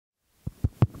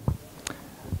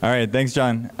All right, thanks,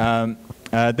 John.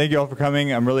 Thank you all for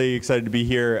coming. I'm really excited to be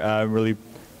here. Really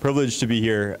privileged to be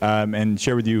here and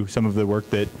share with you some of the work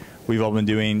that we've all been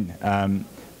doing down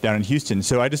in Houston.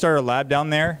 So I just started a lab down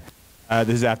there. This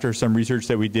is after some research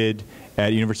that we did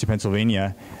at University of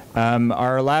Pennsylvania.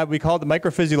 Our lab, we call it the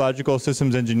Microphysiological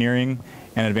Systems Engineering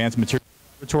and Advanced Materials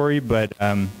Laboratory, but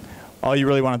all you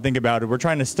really want to think about is we're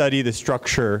trying to study the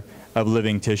structure of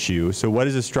living tissue. So what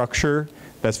is the structure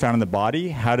that's found in the body?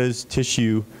 How does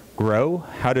tissue grow?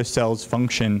 How do cells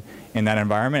function in that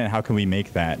environment, and how can we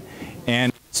make that?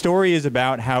 And the story is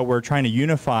about how we're trying to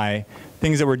unify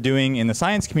things that we're doing in the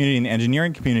science community and the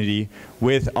engineering community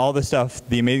with all the stuff,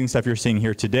 the amazing stuff you're seeing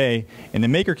here today in the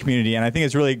maker community. And I think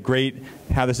it's really great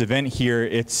how this event here,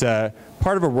 it's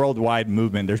part of a worldwide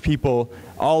movement. There's people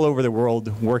all over the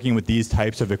world working with these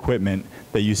types of equipment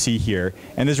that you see here.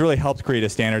 And this really helps create a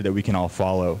standard that we can all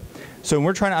follow. So when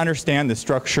we're trying to understand the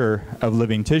structure of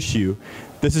living tissue,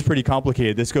 this is pretty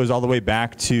complicated. This goes all the way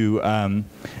back to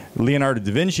Leonardo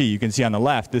da Vinci. You can see on the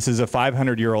left, this is a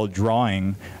 500-year-old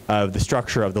drawing of the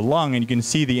structure of the lung, and you can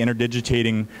see the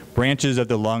interdigitating branches of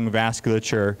the lung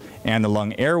vasculature and the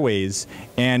lung airways.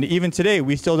 And even today,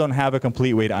 we still don't have a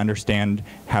complete way to understand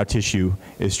how tissue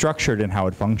is structured and how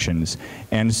it functions.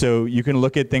 And so you can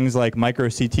look at things like micro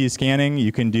CT scanning.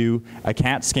 You can do a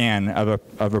CAT scan of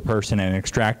a person and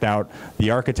extract out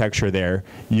the architecture there.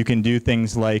 You can do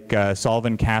things like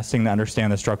solvent casting to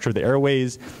understand the structure of the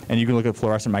airways, and you can look at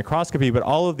fluorescent microscopy, but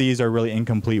all of these are really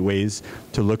incomplete ways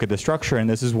to look at the structure, and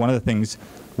this is one of the things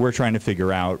we're trying to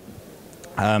figure out.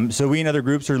 So we and other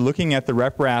groups are looking at the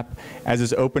RepRap as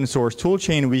this open source tool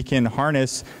chain. We can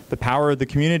harness the power of the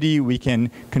community, we can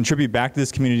contribute back to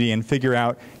this community and figure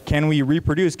out, can we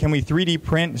reproduce, can we 3D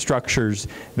print structures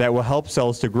that will help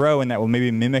cells to grow and that will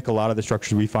maybe mimic a lot of the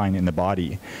structures we find in the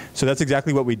body. So that's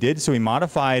exactly what we did. So we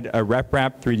modified a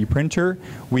RepRap 3D printer.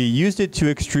 We used it to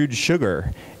extrude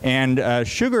sugar. And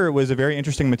sugar was a very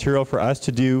interesting material for us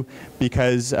to do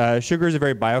because sugar is a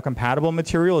very biocompatible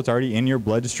material. It's already in your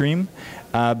bloodstream.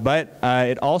 But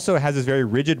it also has this very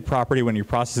rigid property when you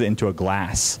process it into a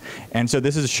glass. And so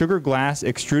this is sugar glass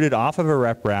extruded off of a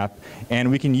RepRap, and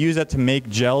we can use that to make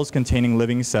gels containing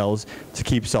living cells to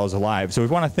keep cells alive. So if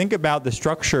we want to think about the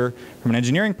structure from an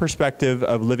engineering perspective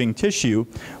of living tissue,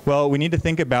 well, we need to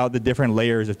think about the different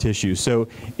layers of tissue. So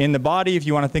in the body, if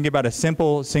you want to think about a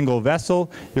simple single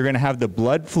vessel, you're going to have the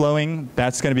blood flowing.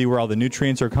 That's going to be where all the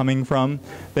nutrients are coming from.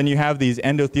 Then you have these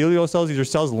endothelial cells. These are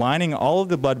cells lining all of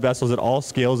the blood vessels at all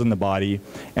scales in the body,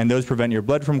 and those prevent your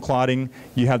blood from clotting.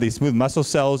 You have these smooth muscle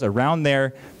cells around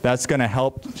there. That's going to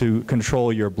help to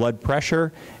control your blood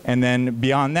pressure. And then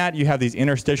beyond that, you have these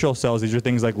interstitial cells. These are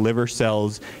things like liver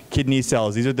cells, kidney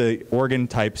cells. These are the organ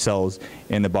type cells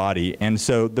in the body. And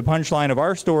so the punchline of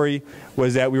our story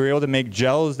was that we were able to make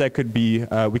gels that could be,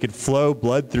 we could flow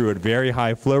blood through at very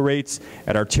high flow rates,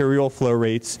 at arterial flow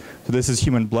rates. So this is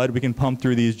human blood. We can pump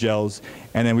through these gels.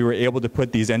 And then we were able to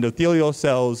put these endothelial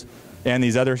cells and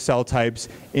these other cell types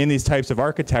in these types of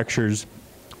architectures,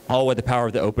 all with the power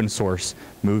of the open source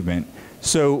movement.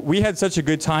 So we had such a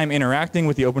good time interacting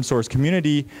with the open source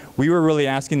community. We were really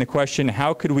asking the question,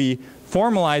 how could we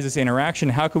formalize this interaction?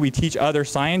 How could we teach other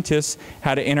scientists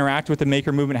how to interact with the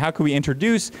maker movement? How could we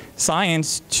introduce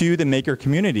science to the maker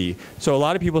community? So a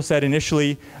lot of people said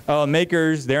initially, oh,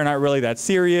 makers, they're not really that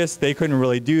serious. They couldn't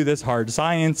really do this hard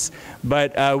science.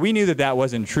 But we knew that that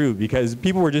wasn't true because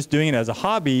people were just doing it as a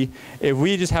hobby. If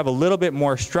we just have a little bit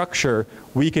more structure,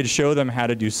 we could show them how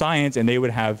to do science and they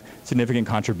would have significant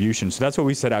contributions. So that's what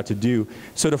we set out to do.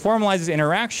 So to formalize this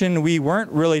interaction, we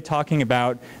weren't really talking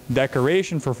about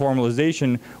decoration for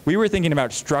formalization. We were thinking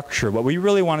about structure. What we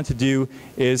really wanted to do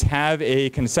is have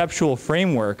a conceptual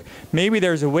framework. Maybe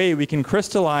there's a way we can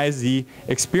crystallize the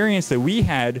experience that we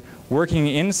had working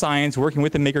in science, working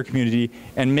with the maker community,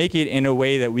 and make it in a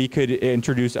way that we could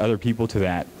introduce other people to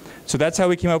that. So that's how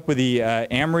we came up with the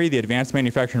AMRI, the Advanced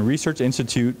Manufacturing Research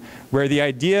Institute, where the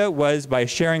idea was by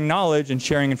sharing knowledge and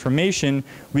sharing information,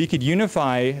 we could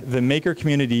unify the maker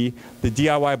community, the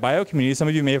DIY bio community. Some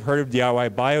of you may have heard of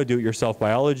DIY bio, do-it-yourself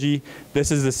biology.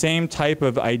 This is the same type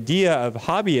of idea of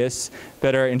hobbyists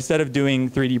that are, instead of doing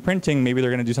 3D printing, maybe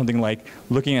they're going to do something like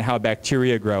looking at how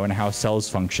bacteria grow and how cells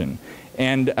function.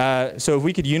 And so if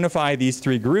we could unify these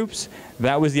three groups,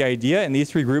 that was the idea, and these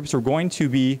three groups were going to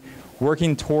be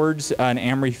working towards an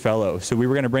AMRI fellow. So we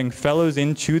were going to bring fellows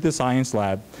into the science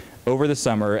lab over the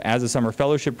summer as a summer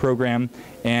fellowship program,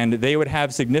 and they would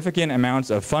have significant amounts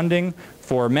of funding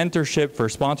for mentorship, for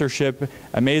sponsorship,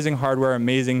 amazing hardware,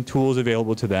 amazing tools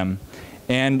available to them.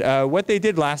 And what they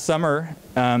did last summer,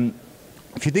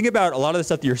 if you think about a lot of the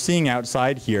stuff that you're seeing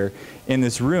outside here in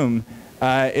this room,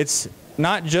 it's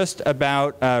not just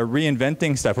about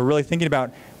reinventing stuff. We're really thinking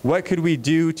about what could we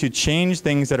do to change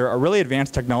things that are really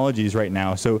advanced technologies right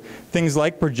now. So things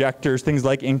like projectors, things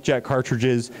like inkjet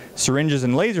cartridges, syringes,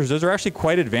 and lasers, those are actually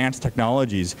quite advanced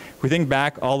technologies. If we think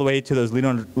back all the way to those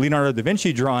Leonardo da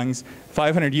Vinci drawings,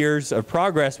 500 years of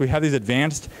progress, we have these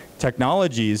advanced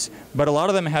technologies, but a lot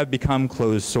of them have become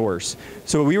closed source.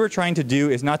 So what we were trying to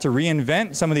do is not to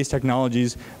reinvent some of these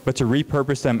technologies, but to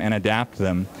repurpose them and adapt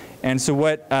them. And so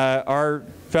what our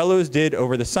fellows did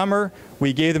over the summer,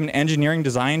 we gave them an engineering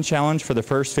design challenge for the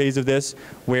first phase of this,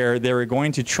 where they were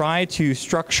going to try to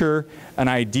structure an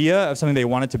idea of something they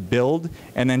wanted to build,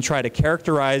 and then try to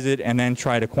characterize it, and then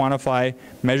try to quantify,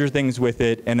 measure things with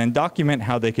it, and then document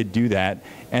how they could do that.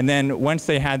 And then once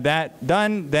they had that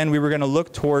done, then we were going to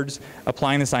look towards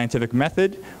applying the scientific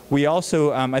method. We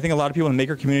also, I think a lot of people in the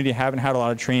maker community haven't had a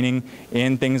lot of training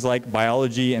in things like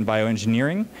biology and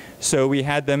bioengineering. So we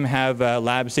had them have a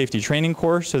lab safety training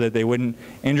course so that they wouldn't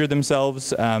injure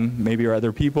themselves, maybe or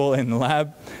other people in the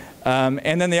lab.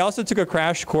 And then they also took a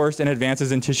crash course in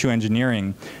advances in tissue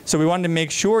engineering. So we wanted to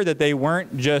make sure that they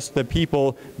weren't just the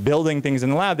people building things in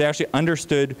the lab. They actually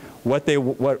understood what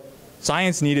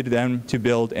science needed them to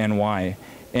build and why.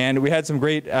 And we had some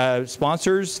great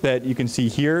sponsors that you can see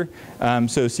here.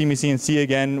 So CMC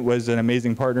again was an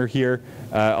amazing partner here.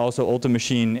 Also Ulta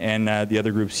Machine and the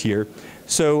other groups here.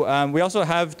 So we also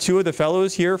have two of the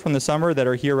fellows here from the summer that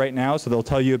are here right now, so they'll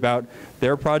tell you about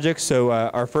their projects. So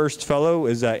our first fellow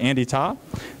is Andy Ta.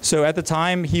 So at the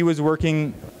time, he was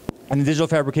working in the digital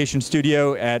fabrication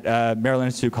studio at Maryland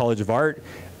Institute College of Art.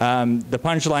 The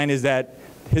punchline is that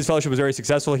his fellowship was very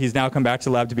successful. He's now come back to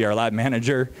the lab to be our lab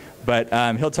manager, but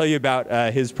he'll tell you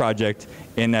about his project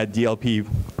in DLP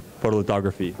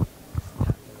photolithography.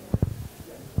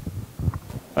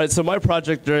 All right, so my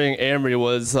project during AMRI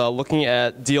was looking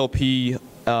at DLP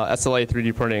SLA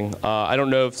 3D printing. I don't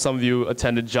know if some of you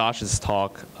attended Josh's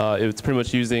talk. It's pretty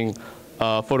much using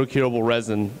photocurable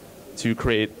resin to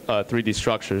create 3D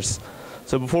structures.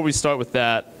 So before we start with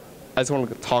that, I just want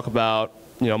to talk about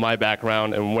my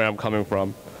background and where I'm coming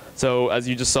from. So as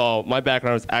you just saw, my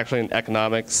background is actually in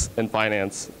economics and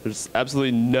finance. There's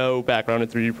absolutely no background in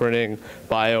 3D printing,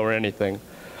 bio, or anything.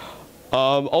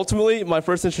 Ultimately, my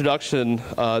first introduction to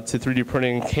 3D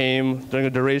printing came during a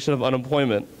duration of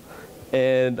unemployment.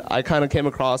 And I kind of came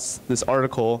across this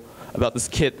article about this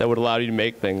kit that would allow you to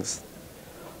make things.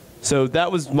 So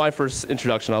that was my first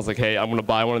introduction. I was like, hey, I'm going to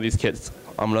buy one of these kits.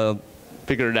 I'm going to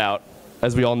figure it out.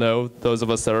 As we all know, those of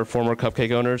us that are former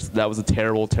cupcake owners, that was a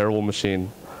terrible, terrible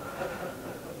machine.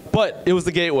 But it was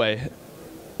the gateway.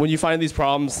 When you find these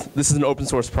problems, this is an open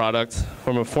source product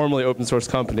from a formerly open source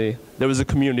company. There was a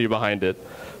community behind it.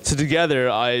 So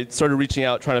together, I started reaching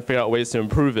out, trying to figure out ways to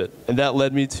improve it. And that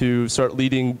led me to start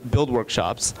leading build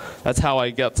workshops. That's how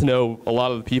I got to know a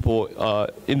lot of the people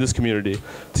in this community.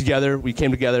 Together, we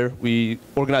came together, we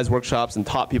organized workshops and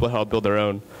taught people how to build their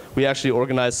own. We actually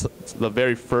organized the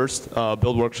very first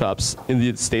build workshops in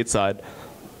the stateside.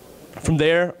 From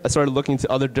there, I started looking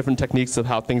to other different techniques of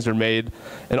how things are made,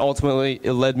 and ultimately,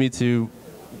 it led me to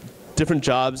different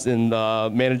jobs in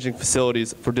managing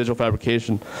facilities for digital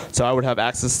fabrication. So I would have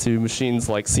access to machines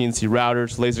like CNC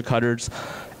routers, laser cutters,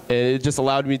 and it just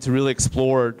allowed me to really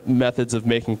explore methods of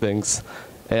making things.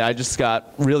 And I just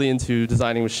got really into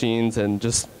designing machines and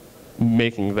just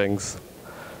making things.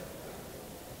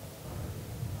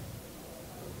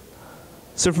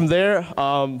 So from there,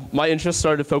 my interest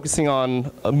started focusing on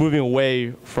moving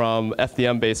away from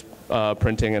FDM-based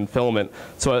printing and filament.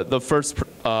 So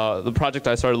the project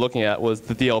I started looking at was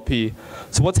the DLP.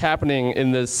 So what's happening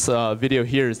in this video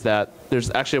here is that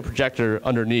there's actually a projector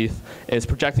underneath, and it's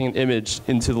projecting an image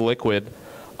into the liquid.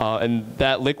 And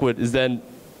that liquid is then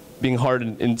being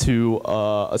hardened into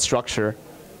a structure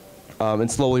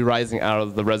and slowly rising out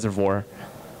of the reservoir.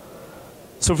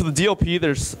 So for the DLP,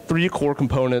 there's 3 core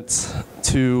components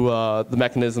to the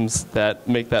mechanisms that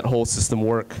make that whole system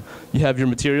work. You have your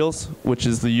materials, which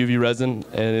is the UV resin,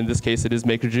 and in this case, it is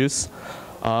maker juice.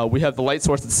 We have the light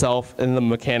source itself and the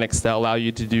mechanics that allow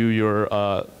you to do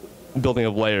your building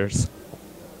of layers.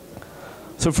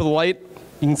 So for the light,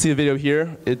 you can see a video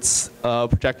here. It's a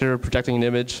projector projecting an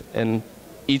image, and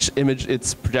each image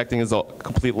it's projecting is a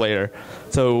complete layer.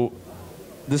 So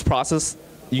this process,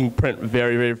 you can print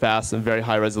very, very fast and very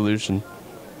high resolution.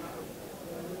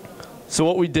 So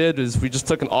what we did is we just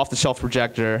took an off-the-shelf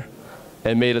projector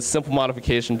and made a simple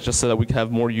modification just so that we could have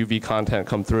more UV content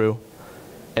come through.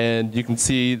 And you can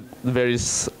see the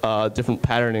various different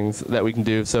patternings that we can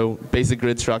do. So basic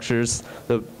grid structures,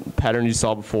 the pattern you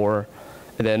saw before,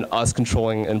 and then us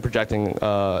controlling and projecting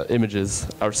images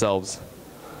ourselves.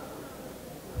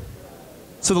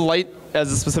 So So the light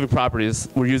has a specific properties.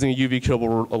 We're using a UV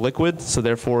killable liquid, so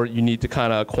therefore you need to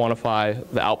kind of quantify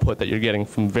the output that you're getting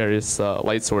from various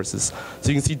light sources. So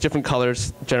you can see different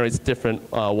colors generates different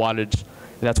wattage,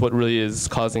 and that's what really is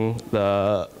causing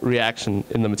the reaction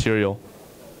in the material.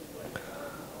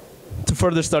 To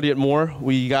further study it more,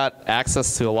 we got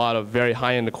access to a lot of very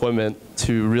high-end equipment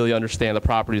to really understand the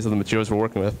properties of the materials we're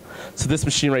working with. So this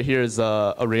machine right here is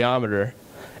a rheometer.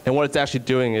 And what it's actually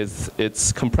doing is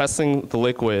it's compressing the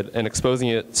liquid and exposing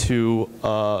it to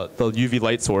the UV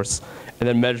light source, and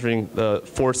then measuring the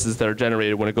forces that are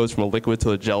generated when it goes from a liquid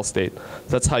to a gel state. So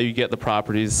that's how you get the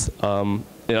properties and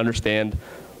understand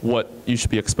what you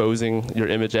should be exposing your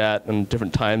image at and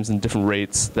different times and different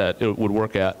rates that it would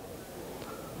work at.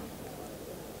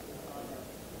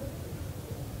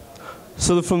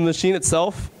 So from the machine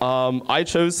itself, I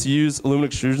chose to use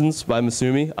aluminum extrusions by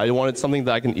Masumi. I wanted something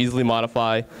that I can easily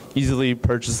modify, easily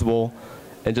purchasable,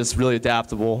 and just really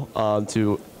adaptable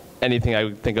to anything I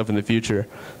would think of in the future.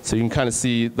 So you can kind of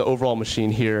see the overall machine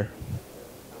here.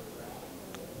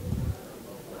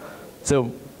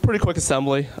 So pretty quick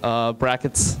assembly,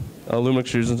 brackets, aluminum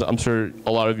extrusions, I'm sure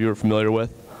a lot of you are familiar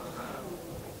with.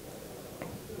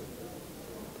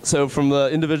 So from the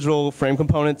individual frame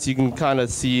components, you can kind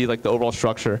of see like the overall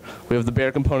structure. We have the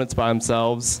bare components by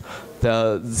themselves,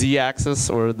 the Z-axis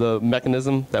or the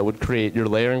mechanism that would create your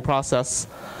layering process,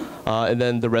 and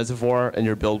then the reservoir and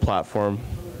your build platform.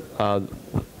 So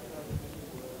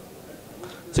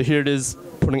here it is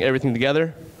putting everything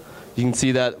together. You can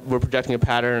see that we're projecting a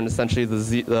pattern, and essentially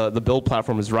the build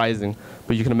platform is rising,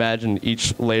 but you can imagine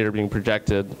each layer being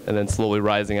projected and then slowly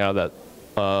rising out of that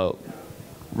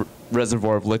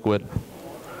reservoir of liquid.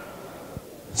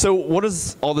 So what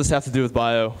does all this have to do with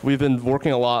bio? We've been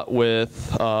working a lot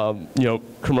with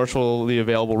commercially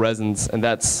available resins, and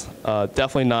that's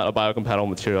definitely not a biocompatible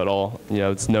material at all.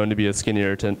 It's known to be a skin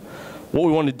irritant. What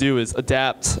we want to do is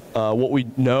adapt what we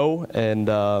know and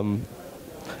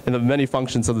the many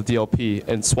functions of the DLP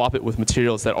and swap it with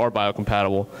materials that are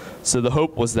biocompatible. So the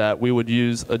hope was that we would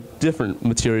use a different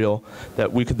material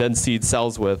that we could then seed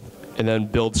cells with, and then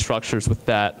build structures with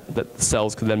that the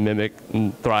cells could then mimic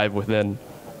and thrive within.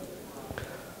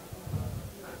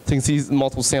 So you can see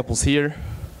multiple samples here.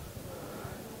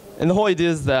 And the whole idea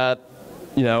is that,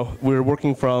 we're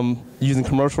working from using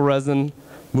commercial resin,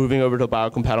 moving over to a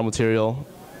biocompatible material,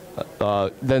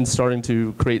 then starting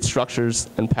to create structures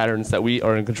and patterns that we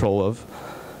are in control of.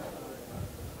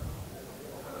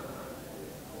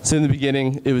 So in the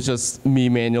beginning, it was just me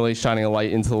manually shining a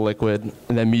light into the liquid,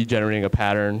 and then me generating a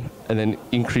pattern, and then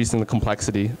increasing the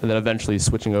complexity, and then eventually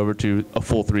switching over to a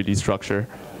full 3D structure.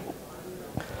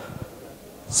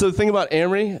 So the thing about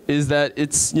Amory is that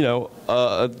it's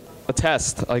a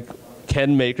test. Like,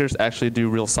 can makers actually do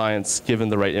real science given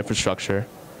the right infrastructure?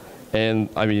 And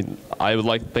I mean, I would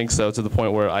like to think so, to the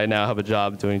point where I now have a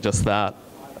job doing just that.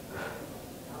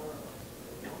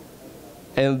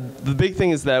 And the big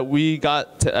thing is that we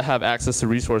got to have access to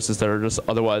resources that are just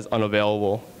otherwise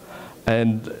unavailable.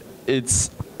 And it's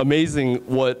amazing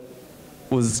what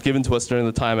was given to us during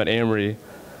the time at Amory.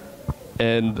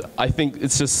 And I think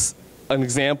it's just an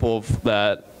example of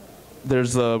that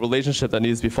there's a relationship that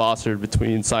needs to be fostered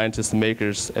between scientists and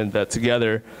makers, and that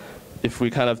together, if we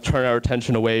kind of turn our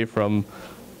attention away from,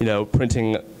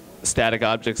 printing static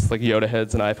objects like Yoda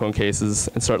heads and iPhone cases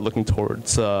and start looking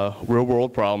towards real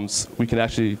world problems, we can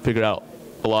actually figure out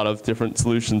a lot of different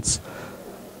solutions.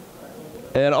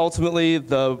 And ultimately,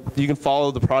 you can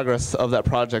follow the progress of that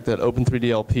project at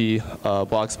open3dlp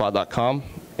blogspot.com,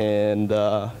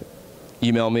 and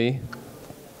email me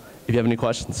if you have any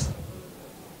questions.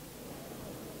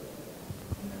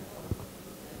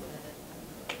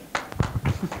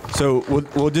 So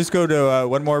we'll just go to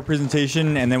one more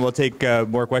presentation, and then we'll take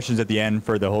more questions at the end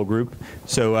for the whole group.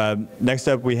 So next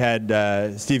up we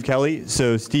had Steve Kelly.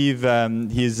 So Steve,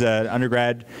 he's an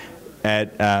undergrad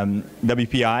at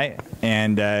WPI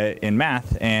and in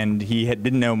math, and he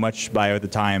didn't know much bio at the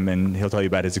time, and he'll tell you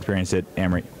about his experience at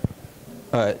Amory.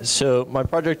 So my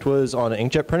project was on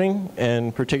inkjet printing,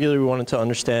 and particularly we wanted to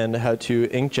understand how to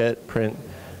inkjet print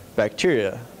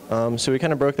bacteria. So we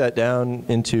kind of broke that down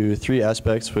into 3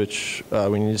 aspects which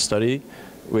we need to study,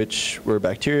 which were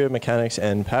bacteria, mechanics,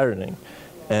 and patterning.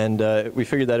 And we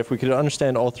figured that if we could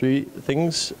understand all 3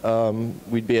 things,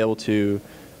 we'd be able to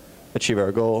achieve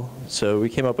our goal. So we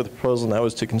came up with a proposal, and that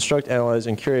was to construct, analyze,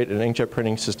 and curate an inkjet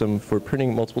printing system for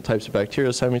printing multiple types of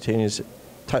bacteria simultaneously,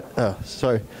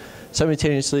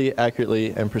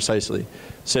 accurately, and precisely.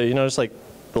 So you notice, like,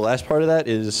 the last part of that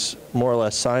is more or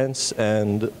less science,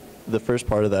 and the first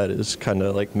part of that is kind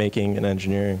of like making and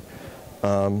engineering.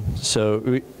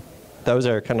 So that was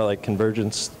our kind of like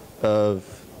convergence of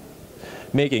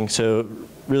making. So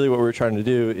really what we're trying to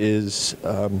do is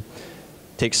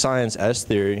take science as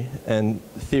theory and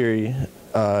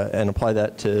apply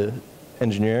that to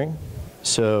engineering.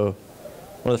 So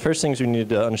one of the first things we needed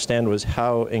to understand was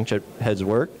how inkjet heads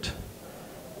worked.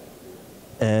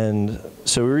 And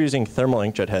so we were using thermal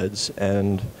inkjet heads,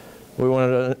 and what we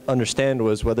wanted to understand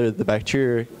was whether the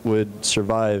bacteria would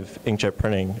survive inkjet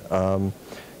printing.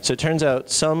 So it turns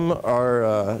out some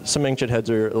inkjet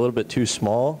heads are a little bit too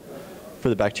small for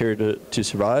the bacteria to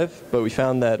survive, but we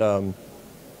found that on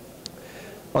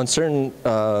certain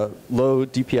low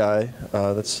DPI,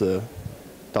 that's the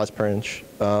dots per inch,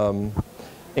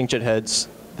 inkjet heads,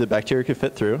 the bacteria could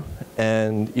fit through,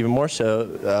 and even more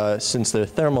so, since they're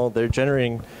thermal, they're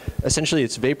generating, essentially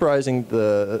it's vaporizing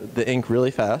the ink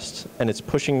really fast, and it's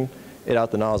pushing it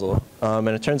out the nozzle. And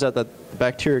it turns out that the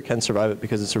bacteria can survive it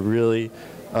because it's a really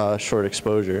short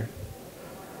exposure.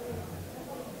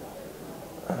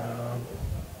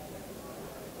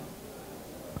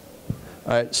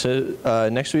 All right, so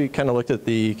next we kind of looked at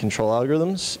the control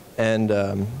algorithms, and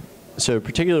so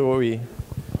particularly what we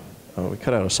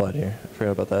cut out a slide here. I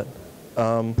forgot about that.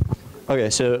 Okay,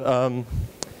 so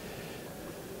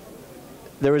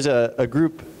there was a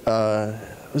group,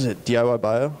 was it DIY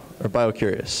Bio or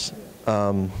BioCurious,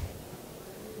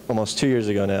 almost 2 years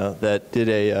ago now, that did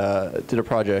a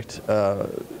project,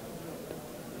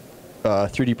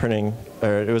 3D printing,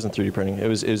 or it wasn't 3D printing, it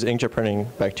was inkjet printing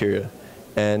bacteria.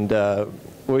 And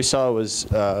what we saw was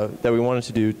that we wanted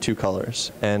to do 2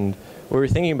 colors. And what we were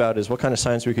thinking about is what kind of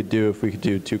science we could do if we could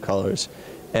do 2 colors.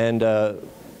 And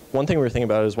one thing we were thinking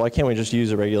about is why can't we just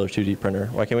use a regular 2D printer?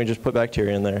 Why can't we just put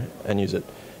bacteria in there and use it?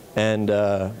 And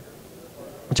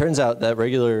it turns out that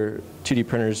regular 2D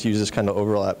printers use this kind of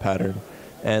overlap pattern.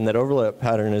 And that overlap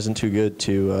pattern isn't too good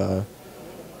to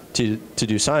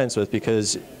do science with,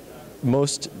 because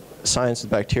most science with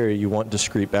bacteria, you want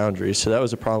discrete boundaries. So that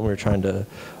was a problem we were trying to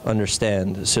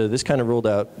understand. So this kind of ruled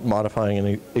out modifying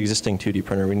an existing 2D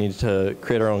printer. We needed to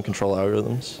create our own control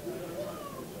algorithms.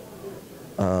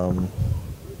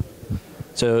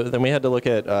 So then we had to look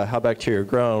at how bacteria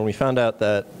grow, and we found out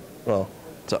that, well,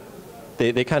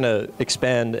 they kind of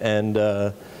expand, and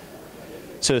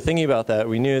so thinking about that,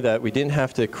 we knew that we didn't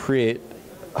have to create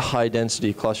high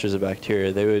density clusters of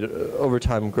bacteria. They would over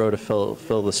time grow to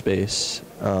fill the space.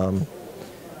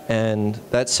 And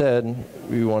that said,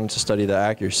 we wanted to study the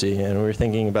accuracy, and we were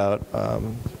thinking about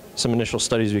some initial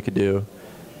studies we could do,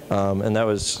 and that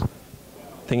was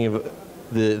thinking of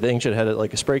the inkjet head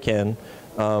like a spray can.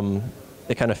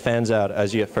 It kind of fans out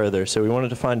as you get further. So we wanted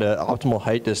to find an optimal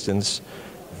height distance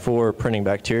for printing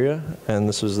bacteria, and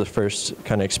this was the first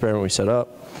kind of experiment we set up.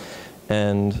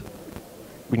 And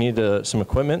we needed some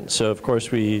equipment, so of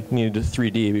course we needed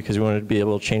 3D because we wanted to be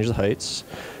able to change the heights,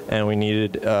 and we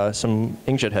needed some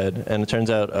inkjet head. And it turns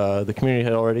out the community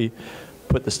had already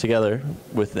put this together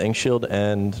with the ink shield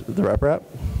and the RepRap.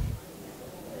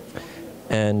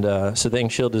 And so the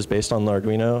ink shield is based on the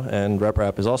Arduino, and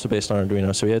RepRap is also based on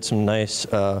Arduino. So we had some nice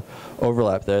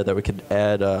overlap there that we could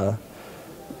add.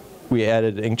 We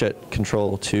added inkjet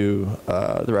control to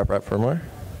the RepRap firmware.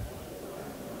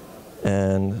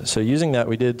 And so using that,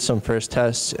 we did some first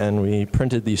tests, and we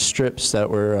printed these strips that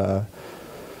were,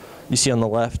 you see on the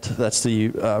left, that's the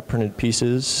printed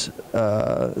pieces,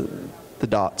 the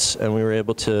dots. And we were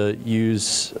able to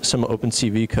use some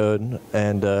OpenCV code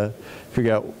and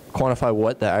quantify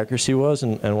what the accuracy was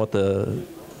and what the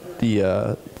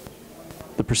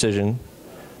precision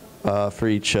for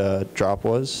each drop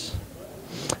was.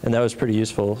 And that was pretty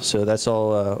useful. So that's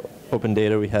all open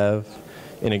data we have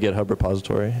in a GitHub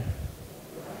repository.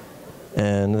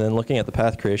 And then looking at the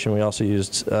path creation, we also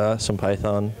used some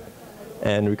Python,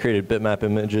 and we created bitmap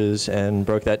images and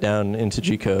broke that down into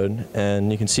G-code. And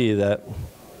you can see that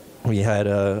we had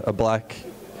a black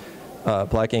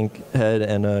ink head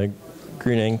and a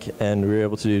green ink, and we were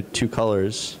able to do 2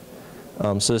 colors.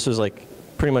 So this was like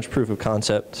pretty much proof of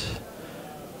concept,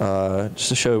 just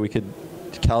to show we could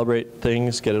calibrate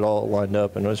things, get it all lined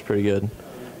up, and it was pretty good.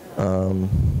 Then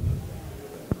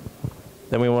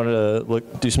we wanted to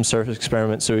do some surface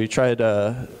experiments, so we tried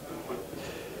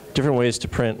different ways to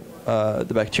print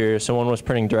the bacteria. So one was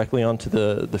printing directly onto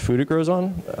the food it grows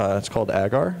on. It's called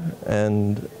agar,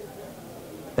 and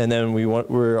then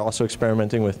we're also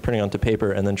experimenting with printing onto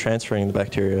paper and then transferring the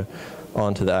bacteria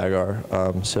onto the agar.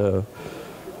 So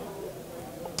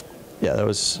yeah, that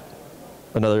was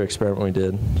another experiment we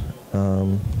did.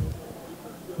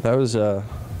 That was the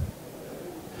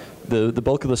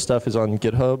bulk of the stuff is on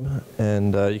GitHub,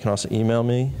 and you can also email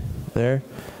me there.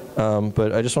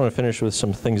 But I just want to finish with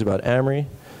some things about Amory.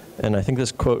 And I think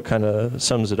this quote kind of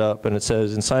sums it up. And it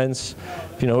says, in science,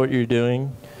 if you know what you're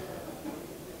doing,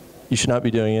 you should not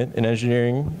be doing it. In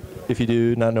engineering, if you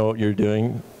do not know what you're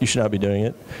doing, you should not be doing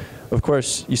it. Of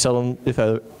course, you seldom, if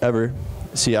ever,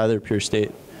 see either pure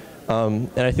state.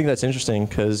 And I think that's interesting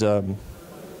because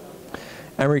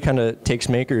Emory kind of takes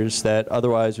makers that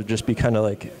otherwise would just be kind of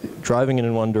like driving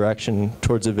in one direction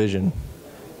towards a vision,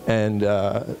 and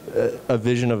a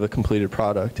vision of a completed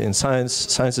product. In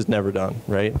science is never done,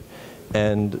 right?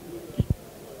 And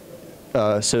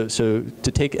so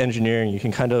to take engineering, you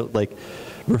can kind of like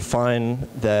refine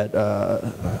that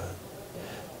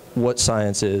what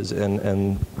science is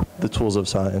and the tools of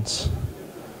science.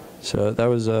 So that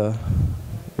was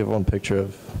we have one picture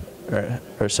of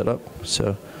our setup.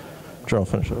 So Jordan will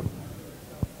finish up.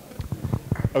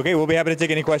 Okay, we'll be happy to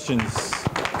take any questions.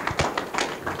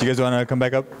 Do you guys want to come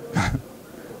back up?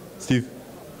 Steve,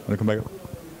 want to come back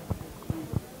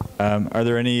up? Are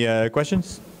there any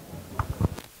questions?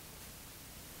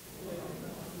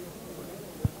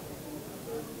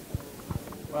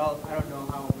 Well, I don't know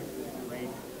how much this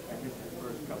relates. I missed the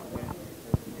first couple minutes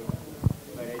of your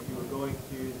presentation. But as you were going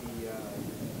through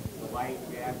the light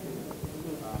reaction,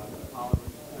 polymer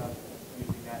stuff,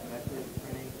 using that method of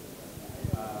printing,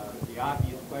 the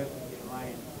obvious question in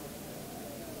mind,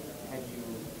 had you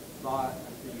thought,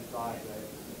 I'm sure you thought,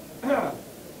 but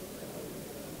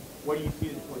what do you see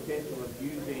the potential of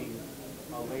using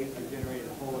a laser-generated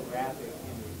holographic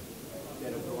image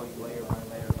instead of going layer by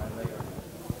layer by layer?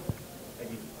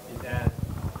 Is that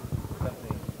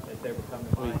something that's ever come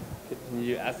to mind? Can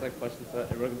you ask that question so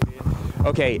that everyone can see it?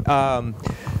 Okay,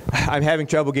 I'm having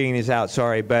trouble getting this out,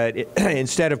 sorry, but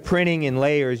instead of printing in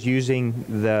layers using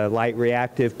the light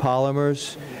reactive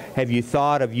polymers, have you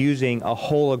thought of using a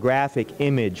holographic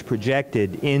image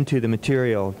projected into the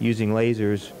material using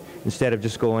lasers instead of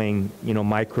just going, you know,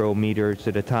 micrometers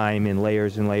at a time in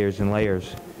layers and layers and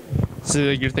layers? So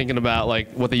you're thinking about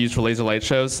like what they use for laser light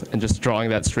shows and just drawing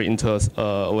that straight into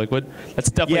a liquid? That's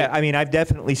definitely. Yeah, I mean, I've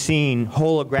definitely seen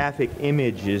holographic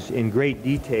images in great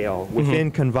detail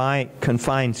within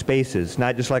confined spaces,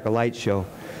 not just like a light show.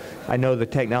 I know the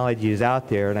technology is out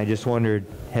there, and I just wondered,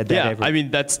 had that ever... Yeah, I mean,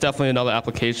 that's definitely another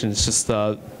application. It's just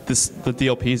the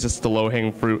DLP is just the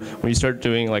low-hanging fruit. When you start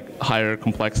doing like higher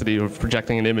complexity or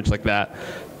projecting an image like that,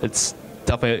 it's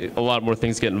definitely a lot more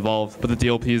things get involved. But the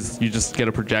DLPs, you just get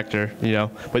a projector, you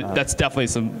know. But that's definitely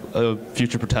some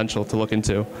future potential to look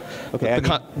into. Okay,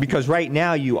 because right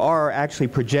now you are actually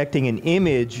projecting an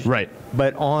image, right,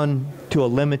 but on to a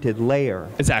limited layer.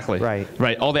 Exactly. Right.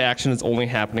 Right. All the action is only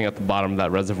happening at the bottom of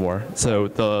that reservoir. So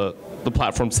the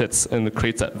platform sits and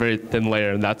creates that very thin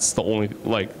layer, and that's the only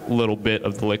like little bit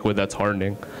of the liquid that's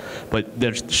hardening. But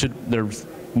there's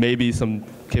maybe some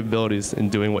capabilities in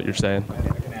doing what you're saying.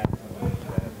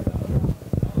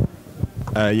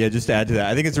 Yeah, just to add to that,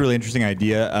 I think it's a really interesting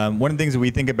idea. One of the things that we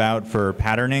think about for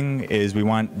patterning is we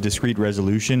want discrete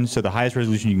resolution. So the highest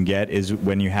resolution you can get is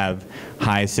when you have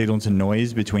high signal to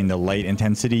noise between the light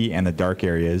intensity and the dark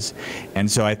areas. And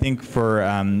so I think for,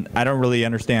 I don't really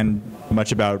understand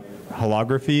much about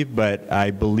holography, but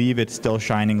I believe it's still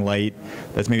shining light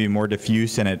that's maybe more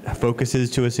diffuse and it focuses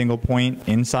to a single point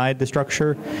inside the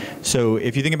structure. So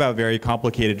if you think about very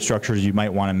complicated structures you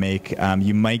might want to make,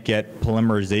 you might get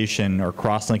polymerization or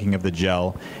cross-linking of the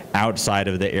gel outside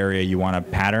of the area you want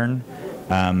to pattern.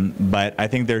 But I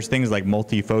think there's things like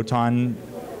multi-photon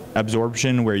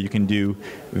absorption where you can do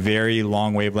very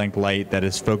long wavelength light that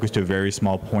is focused to a very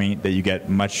small point that you get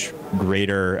much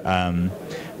greater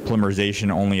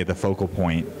polymerization only at the focal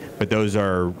point. But those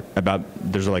are like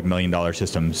 $1 million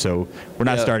systems. So we're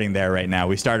not starting there right now.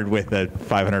 We started with a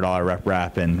 $500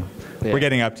 RepRap, and we're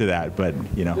getting up to that. But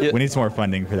you know, we need some more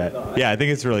funding for that. Yeah, I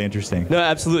think it's really interesting. No,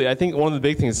 absolutely. I think one of the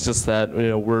big things is just that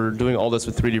we're doing all this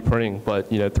with 3D printing, but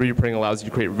 3D printing allows you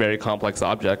to create very complex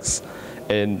objects.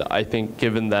 And I think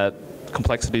given that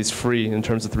complexity is free in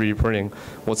terms of 3D printing,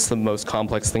 what's the most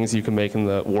complex things you can make in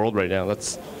the world right now?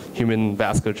 That's human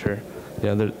vasculature.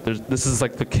 This is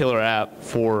like the killer app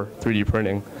for 3D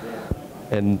printing,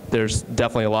 and there's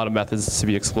definitely a lot of methods to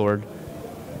be explored.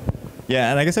 Yeah,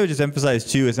 and I guess I would just emphasize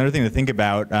too, it's another thing to think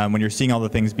about when you're seeing all the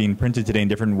things being printed today in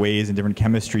different ways and different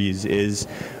chemistries is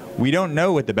we don't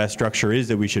know what the best structure is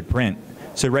that we should print.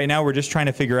 So right now we're just trying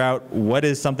to figure out what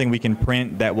is something we can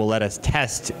print that will let us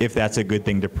test if that's a good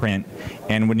thing to print.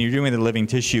 And when you're doing the living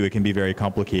tissue, it can be very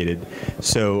complicated.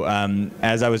 So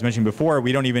as I was mentioning before,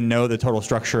 we don't even know the total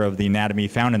structure of the anatomy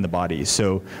found in the body.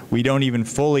 So we don't even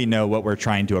fully know what we're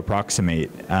trying to approximate.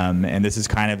 And this is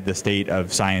kind of the state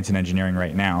of science and engineering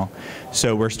right now.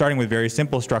 So we're starting with very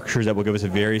simple structures that will give us a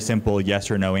very simple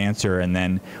yes or no answer. And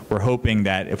then we're hoping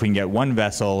that if we can get one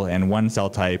vessel cell and one cell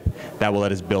type, that will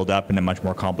let us build up into much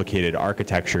more complicated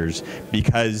architectures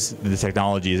because the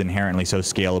technology is inherently so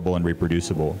scalable and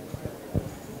reproducible.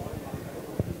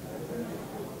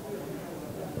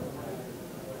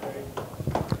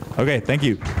 Okay, thank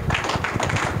you.